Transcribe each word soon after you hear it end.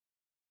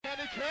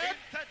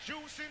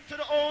Introducing to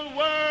the old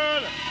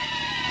world.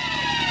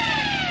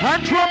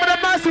 Andromeda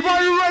massive,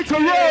 are you ready to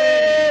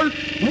roll?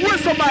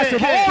 With some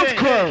massive old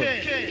crew.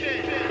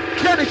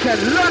 Kenny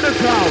London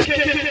Town.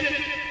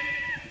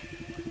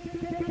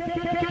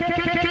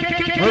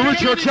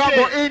 Original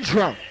jungle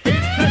intro.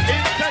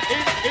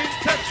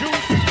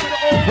 Introducing to the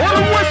old What a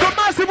world. with some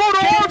massive old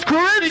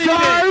crew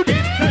inside.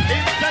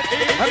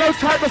 I know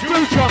type of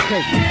food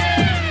junkie.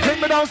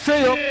 Think me don't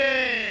see you.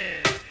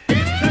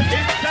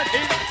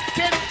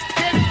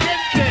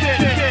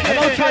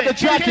 Outside the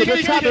jacket, the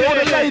tabby, all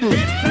the ladies.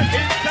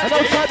 And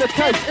outside the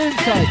case,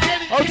 inside.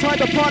 Outside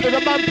the part of the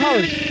man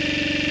parish.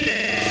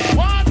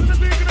 What are the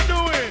people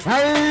doing?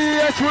 Hey,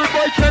 yes, we're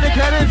boy Kenny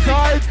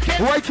inside.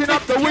 Waking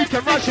up the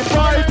weekend, rushing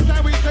by.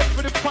 Time we send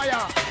for the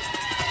fire.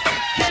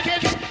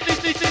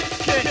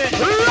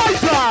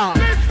 Later!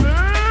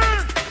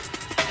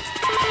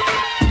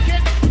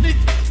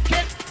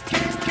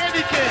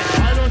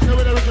 I don't know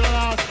whether we're gonna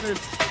last this.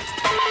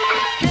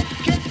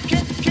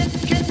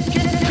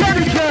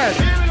 Kenny Ken!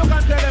 Look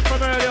and tell them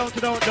from early on to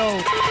don't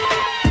know.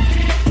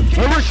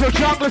 Original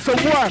junglers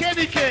at work.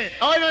 Kenny K.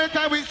 All the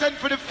time we send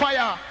for the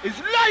fire is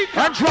light.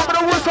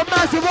 Andromeda with some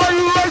massive, are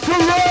you ready to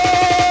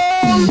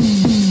roll?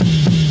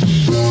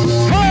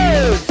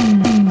 Hey!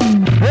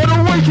 What a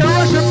weekend,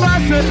 rushing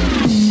massive.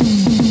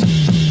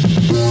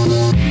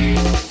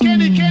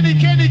 Kenny.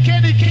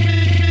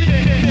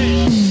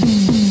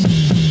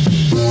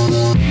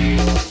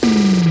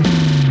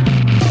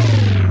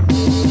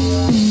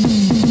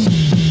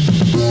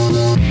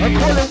 I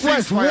call it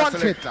West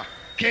Wanted.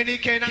 Kenny.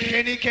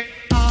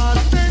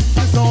 This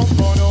is some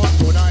fun out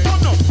tonight.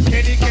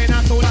 Kenny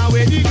and Soda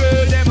where the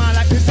girl them are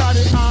like this are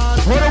the heart.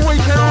 What a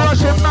weekend,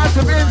 rushing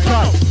massive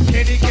inside.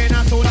 Kenny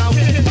and Soda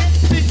Kenny.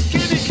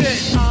 This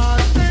is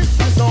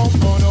some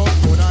fun out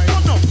tonight.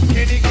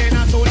 Kenny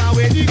and Soda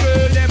where the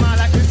girl them are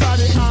like this are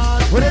the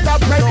heart. We did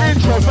not play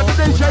intro for the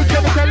DJ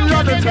Kenny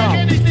London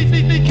Town.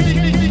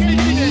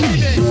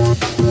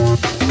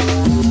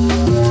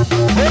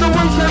 What a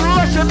weekend,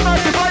 rushing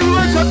massive, are you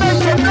ready to make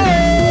some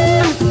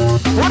noise?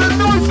 What a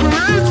noise for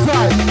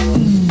inside.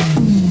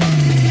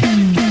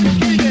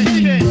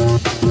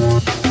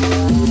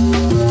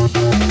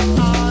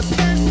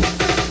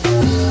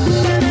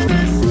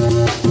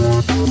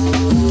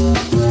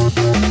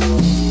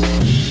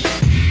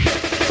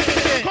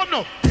 Come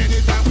now.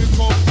 Anytime we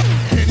come.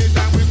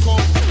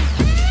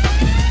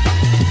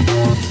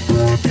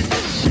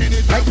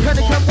 Like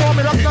Kenny can warm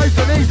it up nice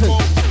and easy.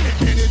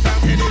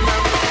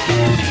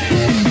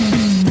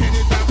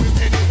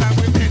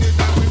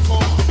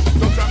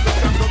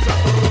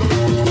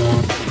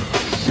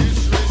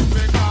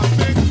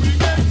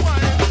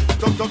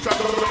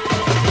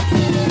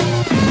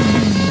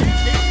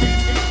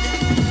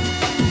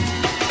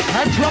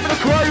 And drumming the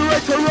crow, you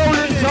ready to roll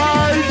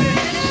inside.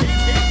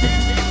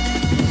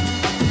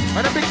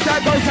 And a big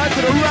side goes out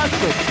to the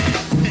rascal.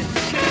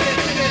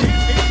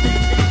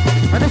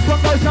 And this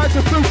one goes out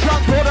to Food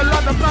Truck for the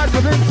London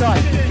Massive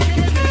inside.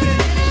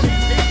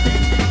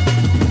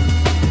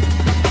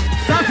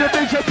 Sounds of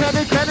DJ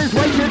Kenny's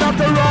waking up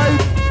the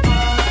ride.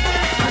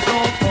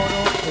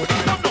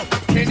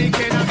 Kenny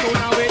and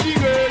Soda where the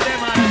girl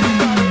them are.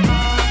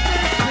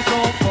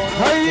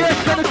 Hey, yes,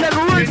 Kenny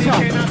Kenny Rinsa.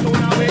 and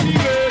Soda where the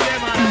girl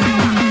them are.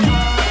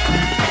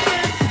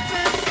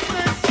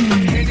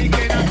 Kenny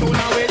and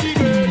Soda where the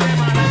girl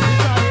them are.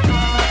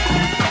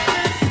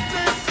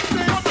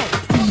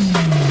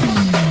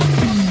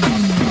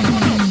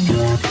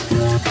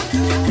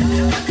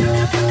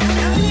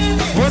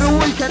 What a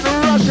weekend,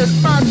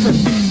 Russian massive.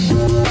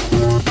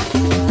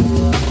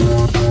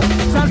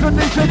 Sounds of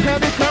DJ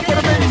Kenny come with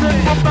a mixing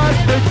for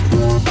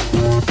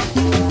massive.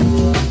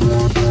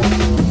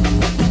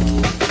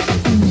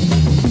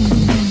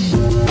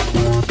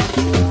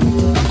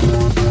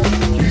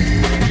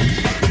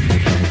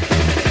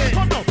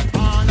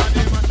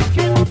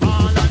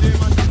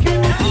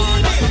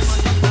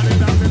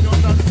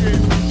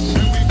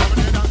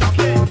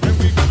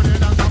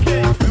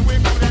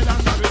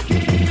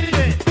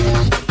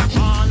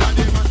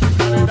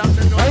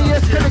 Hey,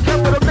 yes, Kenny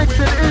come with a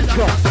mixing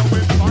intro.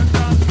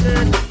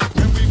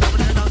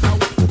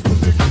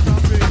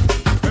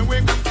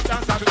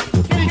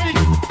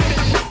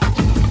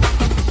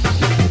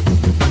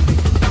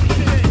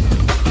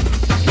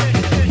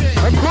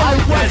 And Cry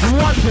West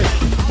wanted.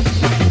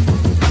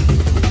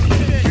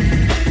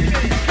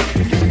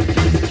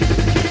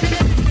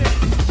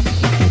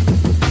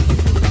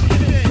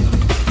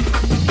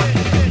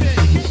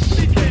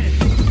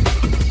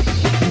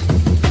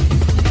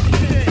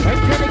 And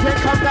Kenny can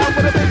come down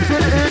with a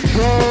mixing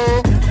intro.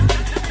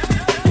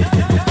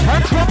 And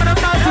Andromeda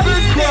massive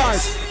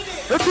inside.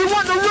 If you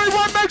want the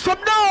rewind, make some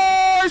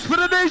noise for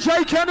the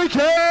DJ Kenny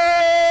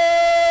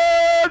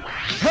Ken.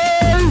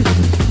 Hey,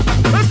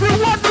 if you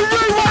want the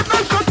rewind,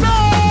 make some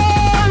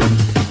noise.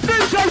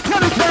 DJ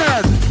Kenny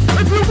Ken.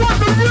 If you want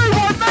the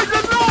rewind, make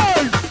some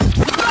noise.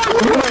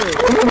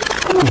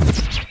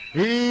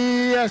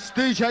 Yes,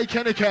 DJ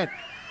Kenny Ken.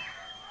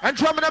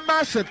 Andromeda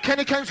massive.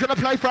 Kenny Ken's gonna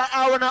play for an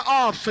hour and a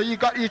half, so you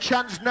got your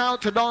chance now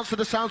to dance to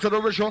the sounds of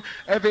the original,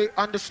 every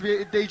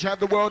undisputed DJ of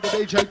the world, the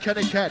DJ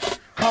Kenny Ken.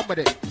 Come with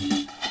it.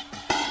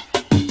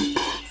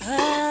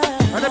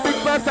 And a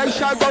big birthday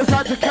shout goes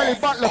out to Kelly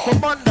Butler for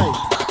Monday,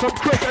 from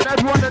Chris and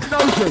everyone that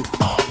knows you.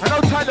 And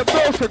outside the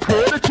Wilson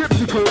crew, the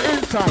Gypsy crew,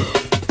 inside.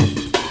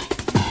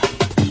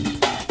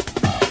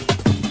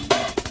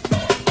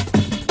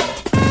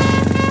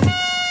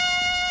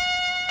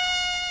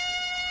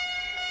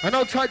 And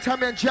outside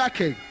Tammy and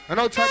Jackie, and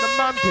outside the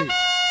Mampy.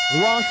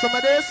 You want some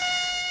of this?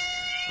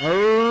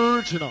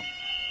 Original.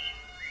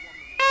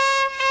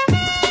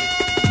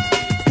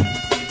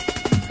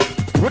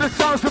 With the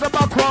sounds of the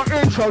background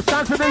intro,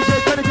 sounds of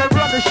DJ Kenny can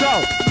run the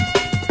show.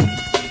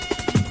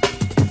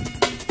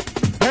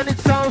 And it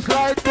sounds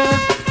like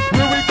this.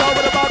 Here we go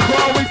with the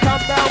background, we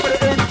come down with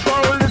the intro.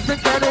 Listen,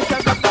 Kenny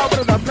can come down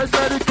with the place,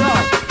 let it go.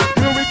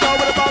 Here we go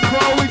with the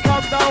background, we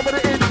come down with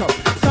the intro.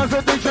 Sounds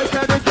of DJ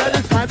Kenny Ken,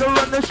 it's time to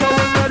run the show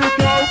and let it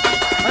go.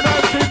 And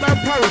I'll see my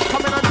Paris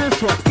coming on this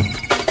one.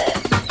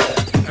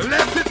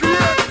 Let it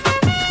rip,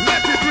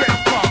 let it rip,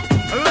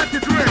 let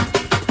it rip.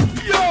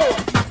 Yo,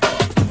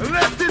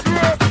 let it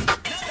rip.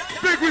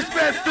 Big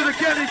respect to the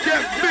Kenny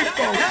Ken big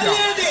boss.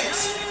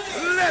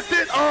 Let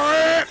it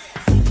rip.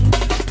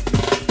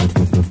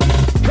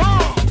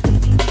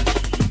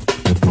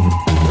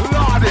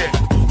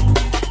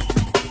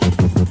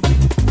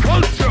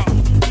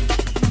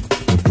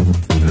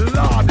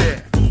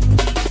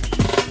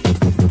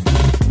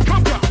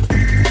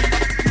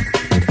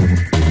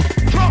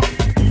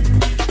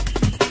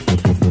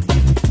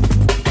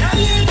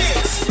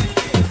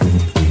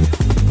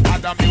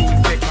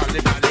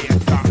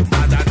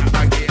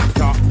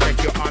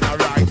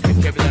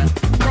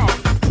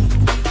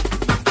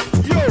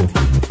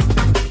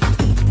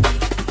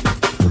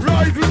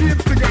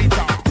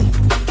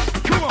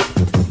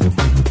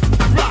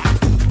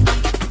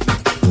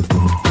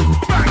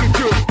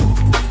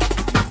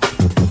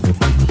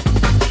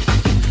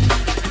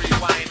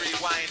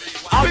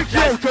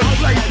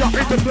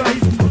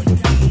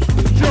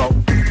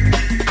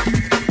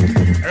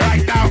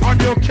 Right now on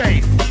your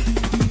case.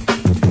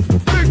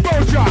 Big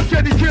Mojo,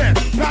 Kenny Ken,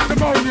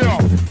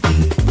 Pandemonium.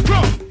 Go!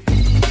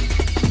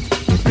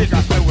 Big I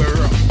say we're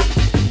rough.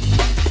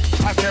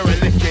 I say we're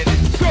licking it.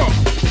 Go!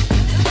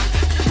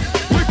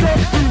 We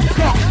come to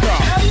conquer.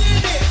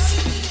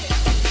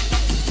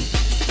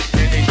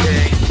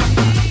 Anything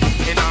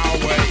in our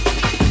way.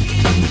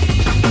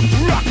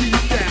 Rocking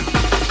it down.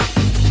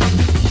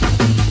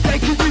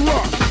 Taking you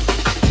up.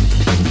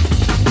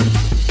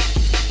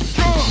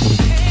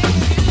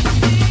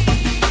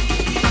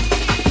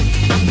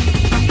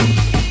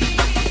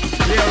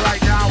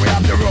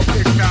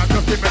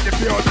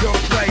 Pure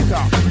jokes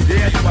later.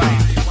 Yes, man.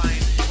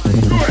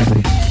 Good.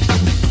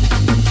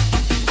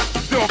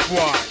 Dope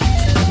one.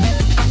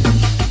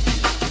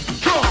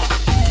 Come on.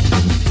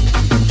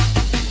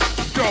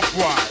 Dope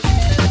one.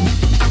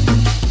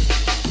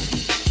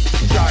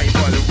 Try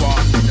for the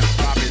one in the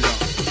Babylon.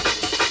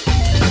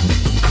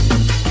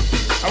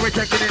 Are we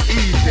taking it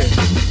easy?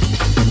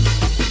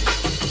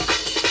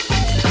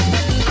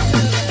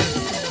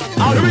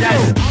 Here we go.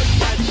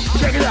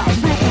 Check it out.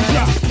 Super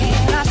shot.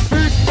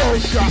 Big boy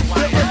shot.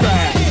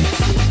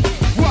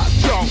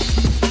 Watch out!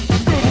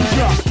 Boom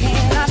shot!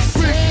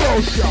 Big bow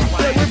shot!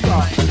 There we go!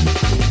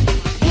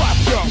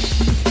 Watch out!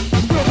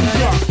 Boom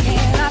shot!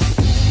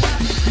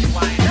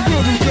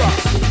 Boom shot!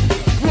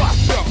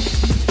 Watch out!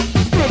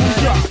 Boom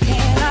shot!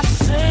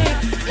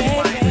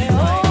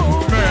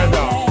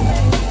 Murder!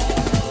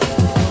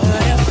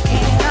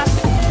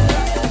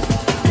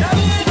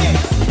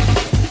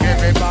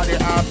 Everybody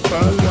up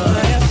for love.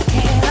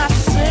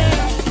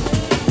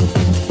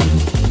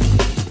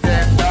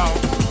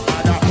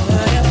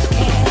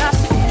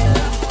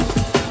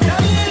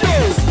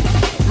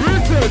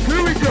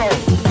 Here we go.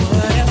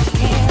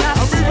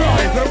 And we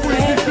rise and we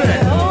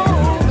descend.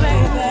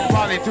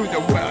 Falling to the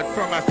world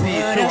from a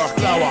seed to a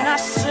flower.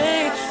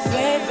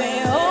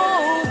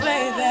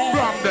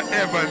 From the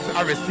heavens I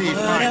receive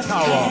my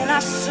power.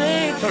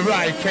 To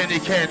ride Kenny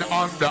Ken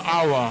on the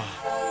hour.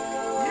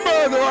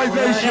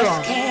 Murderization.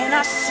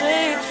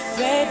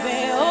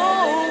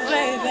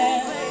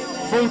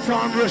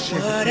 Full-time Russian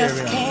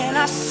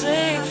material.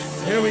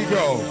 Here we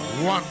go.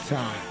 One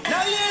time.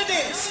 Now hear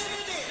this.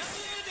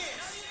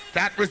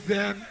 That was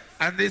then,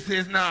 and this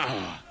is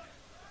now.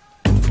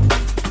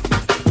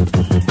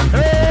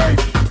 Hey!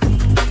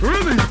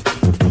 Really?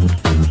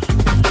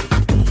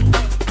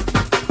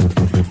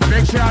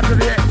 Big shout to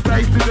the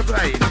X-Place to the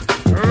place.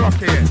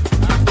 Rock it.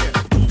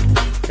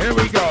 Here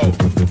we go.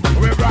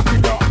 We're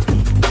rocking up.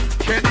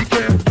 Kenny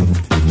Ken,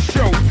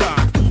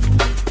 showtime.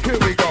 Here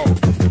we go.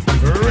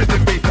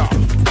 Rhythm beater.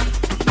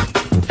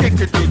 Kick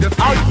it to the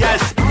speaker. Oh,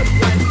 yes.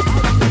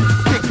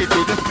 Kick it to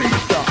the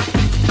speaker.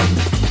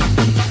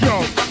 Yo.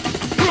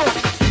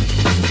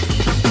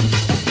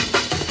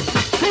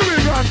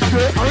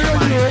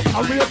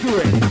 Are we gonna do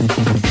it?